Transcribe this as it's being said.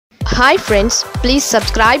Hi friends, please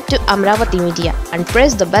subscribe to Amaravathi Media and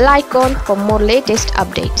press the bell icon for more latest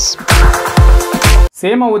updates.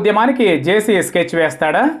 సీమ ఉద్యమానికి జేసీ sketch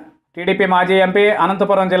వేస్తాడా? TDP మాజీ MP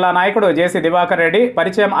Anantapuram జిల్లా నాయకుడు జేసీ దివాకర్ రెడ్డి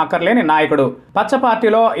పరిచయం అక్కర్లేని నాయకుడు. పచ్చ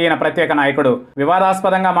పార్టీలో ఈయన ప్రత్యేక నాయకుడు.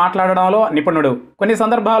 వివాదాస్పదంగా మాట్లాడడంలో నిపుణుడు. కొన్ని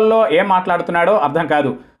సందర్భాల్లో ఏం మాట్లాడుతున్నాడో అర్థం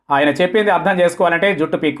కాదు. ఆయన చెప్పింది అర్థం చేసుకోవాలంటే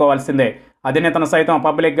జుట్టు పీక్కోవాల్సిందే. అధినేతను సైతం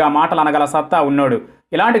పబ్లిక్గా మాటలు అనగల సత్తా ఉన్నోడు.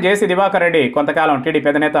 ఇలాంటి జేసీ దివాకర్ రెడ్డి కొంతకాలం టీడీపీ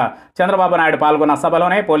అధినేత చంద్రబాబు నాయుడు పాల్గొన్న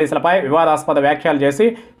సభలోనే పోలీసులపై వివాదాస్పద వ్యాఖ్యలు చేసి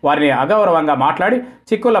వారిని అగౌరవంగా మాట్లాడి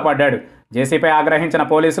చిక్కుల్లో పడ్డాడు. జేసీపై ఆగ్రహించిన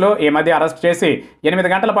పోలీసులు ఈ మధ్య అరెస్ట్ చేసి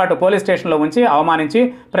 8 గంటల పాటు పోలీస్ స్టేషన్లో ఉంచి అవమానించి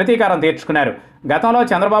ప్రతీకారం తీర్చుకున్నారు. గతంలో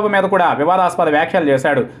చంద్రబాబు మీద కూడా వివాదాస్పద వ్యాఖ్యలు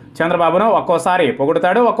చేశాడు. చంద్రబాబును ఒక్కోసారి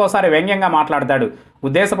పొగుడుతాడు, ఒక్కోసారి వ్యంగ్యంగా మాట్లాడతాడు.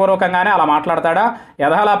 ఉద్దేశపూర్వకంగానే అలా మాట్లాడతాడా,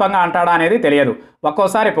 యథాలాపంగా అంటాడా అనేది తెలియదు.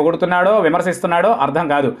 ఒక్కోసారి పొగుడుతున్నాడో విమర్శిస్తున్నాడో అర్థం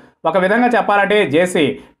కాదు. ఒక విధంగా చెప్పాలంటే జేసీ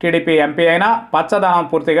టీడీపీ ఎంపీ అయినా పచ్చదనం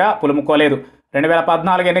పూర్తిగా పులుముకోలేదు.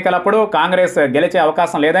 2014 ఎన్నికలప్పుడు కాంగ్రెస్ గెలిచే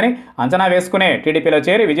అవకాశం లేదని అంచనా వేసుకునే టీడీపీలో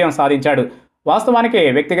చేరి విజయం సాధించాడు. వాస్తవానికి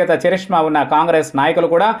వ్యక్తిగత చరిష్మా ఉన్న కాంగ్రెస్ నాయకులు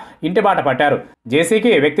కూడా ఇంటిబాట పట్టారు.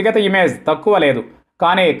 జేసీకి వ్యక్తిగత ఇమేజ్ తక్కువ లేదు.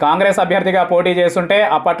 కానీ కాంగ్రెస్ అభ్యర్థిగా పోటీ చేస్తుంటే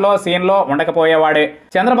అప్పట్లో సీన్లో ఉండకపోయేవాడే.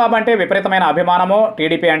 చంద్రబాబు అంటే విపరీతమైన అభిమానమో,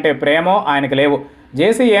 టీడీపీ అంటే ప్రేమో ఆయనకు లేవు.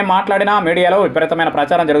 జేసీ ఏం మాట్లాడినా మీడియాలో విపరీతమైన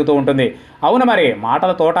ప్రచారం జరుగుతూ ఉంటుంది. అవును, మరి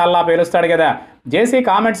మాటల తోటాల్లా పేలుస్తాడు కదా. జేసీ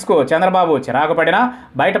కామెంట్స్కు చంద్రబాబు చిరాకు పడినా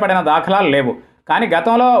బయటపడిన దాఖలాలు లేవు. కానీ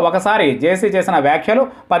గతంలో ఒకసారి జేసీ చేసిన వ్యాఖ్యలు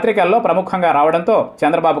పత్రికల్లో ప్రముఖంగా రావడంతో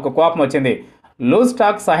చంద్రబాబుకు కోపం వచ్చింది. లూజ్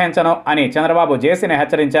టాక్ సహించను అని చంద్రబాబు జేసీని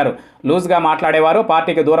హెచ్చరించారు. లూజ్గా మాట్లాడేవారు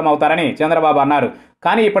పార్టీకి దూరం అవుతారని చంద్రబాబు అన్నారు.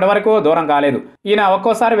 కానీ ఇప్పటివరకు దూరం కాలేదు. ఈయన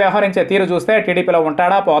ఒక్కోసారి వ్యవహరించే తీరు చూస్తే టీడీపీలో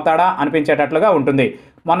ఉంటాడా పోతాడా అనిపించేటట్లుగా ఉంటుంది.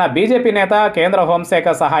 మొన్న బీజేపీ నేత కేంద్ర హోంశాఖ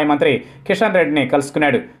సహాయ మంత్రి కిషన్ రెడ్డిని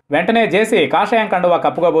కలుసుకున్నాడు. వెంటనే జేసీ కాషాయం కండువా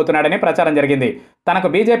కప్పుకోబోతున్నాడని ప్రచారం జరిగింది. తనకు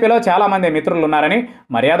బీజేపీలో చాలామంది మిత్రులున్నారని,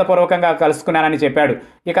 మర్యాదపూర్వకంగా కలుసుకున్నానని చెప్పాడు.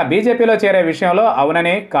 ఇక బీజేపీలో చేరే విషయంలో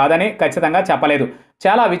అవునని కాదని ఖచ్చితంగా చెప్పలేదు.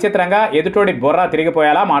 చాలా విచిత్రంగా ఎదుటోడి బుర్ర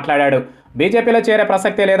తిరిగిపోయేలా మాట్లాడాడు. బీజేపీలో చేరే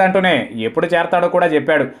ప్రసక్తే లేదంటూనే ఎప్పుడు చేరతాడో కూడా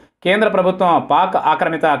చెప్పాడు. కేంద్ర ప్రభుత్వం పాక్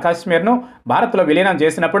ఆక్రమిత కశ్మీర్ను భారత్లో విలీనం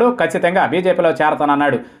చేసినప్పుడు ఖచ్చితంగా బీజేపీలో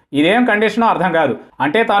చేరతానన్నాడు. ఇదేం కండిషనో అర్థం కాదు.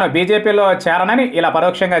 అంటే తాను బీజేపీలో చేరనని ఇలా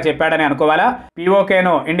పరోక్షంగా చెప్పాడని అనుకోవాలా?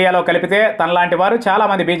 పీఓకేను ఇండియాలో కలిపితే తనలాంటి వారు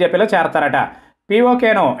చాలామంది బీజేపీలో చేరతారట.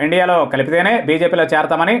 పీఓకేను ఇండియాలో కలిపితేనే బీజేపీలో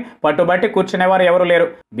చేరతామని పట్టుబట్టి కూర్చునేవారు ఎవరూ లేరు.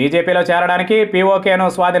 బీజేపీలో చేరడానికి పీఓకేను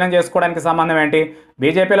స్వాధీనం చేసుకోవడానికి సంబంధం ఏంటి?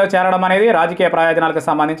 బీజేపీలో చేరడం అనేది రాజకీయ ప్రయోజనాలకు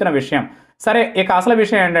సంబంధించిన విషయం. సరే, ఇక అసలు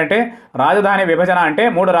విషయం ఏంటంటే రాజధాని విభజన అంటే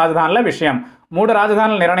 3 రాజధానుల విషయం. 3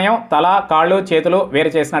 రాజధానుల నిర్ణయం తల, కాళ్ళు, చేతులు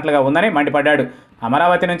వేరు చేసినట్లుగా ఉందని మండిపడ్డాడు.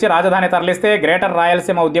 అమరావతి నుంచి రాజధాని తరలిస్తే గ్రేటర్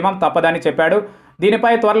రాయలసీమ ఉద్యమం తప్పదని చెప్పాడు.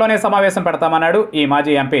 దీనిపై త్వరలోనే సమావేశం పెడతామన్నాడు ఈ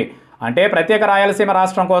మాజీ ఎంపీ. అంటే ప్రత్యేక రాయలసీమ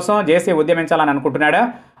రాష్ట్రం కోసం జేసీ ఉద్యమించాలని అనుకుంటున్నాడా?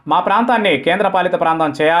 మా ప్రాంతాన్ని కేంద్రపాలిత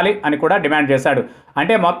ప్రాంతం చేయాలి అని కూడా డిమాండ్ చేశాడు.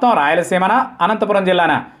 అంటే మొత్తం రాయలసీమనా, అనంతపురం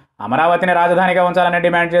జిల్లానా? అమరావతిని రాజధానిగా ఉంచాలని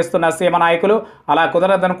డిమాండ్ చేస్తున్న సీమ నాయకులు అలా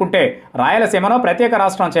కుదరదనుకుంటే రాయలసీమను ప్రత్యేక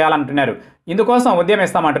రాష్ట్రం చేయాలంటున్నారు. ఇందుకోసం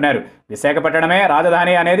ఉద్యమిస్తామంటున్నారు. విశాఖపట్నమే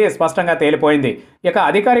రాజధాని అనేది స్పష్టంగా తేలిపోయింది. ఇక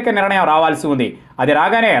అధికారిక నిర్ణయం రావాల్సి ఉంది. అది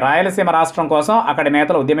రాగానే రాయలసీమ రాష్ట్రం కోసం అక్కడి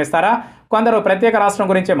నేతలు ఉద్యమిస్తారా? కొందరు ప్రత్యేక రాష్ట్రం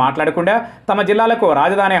గురించి మాట్లాడకుండా తమ జిల్లాలకు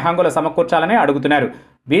రాజధాని హంగులు సమకూర్చాలని అడుగుతున్నారు.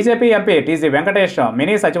 BJP MP TG Venkatesh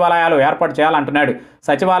mini సచివాలయాలు ఏర్పాటు చేయాలంటున్నాడు.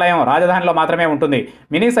 సచివాలయం రాజధానిలో మాత్రమే ఉంటుంది.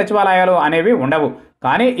 మినీ సచివాలయాలు అనేవి ఉండవు.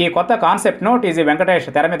 కానీ ఈ కొత్త కాన్సెప్ట్ను టీజీ వెంకటేష్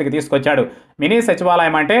తెర మీదకి తీసుకొచ్చాడు. మినీ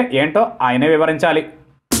సచివాలయం అంటే ఏంటో ఆయనే వివరించాలి.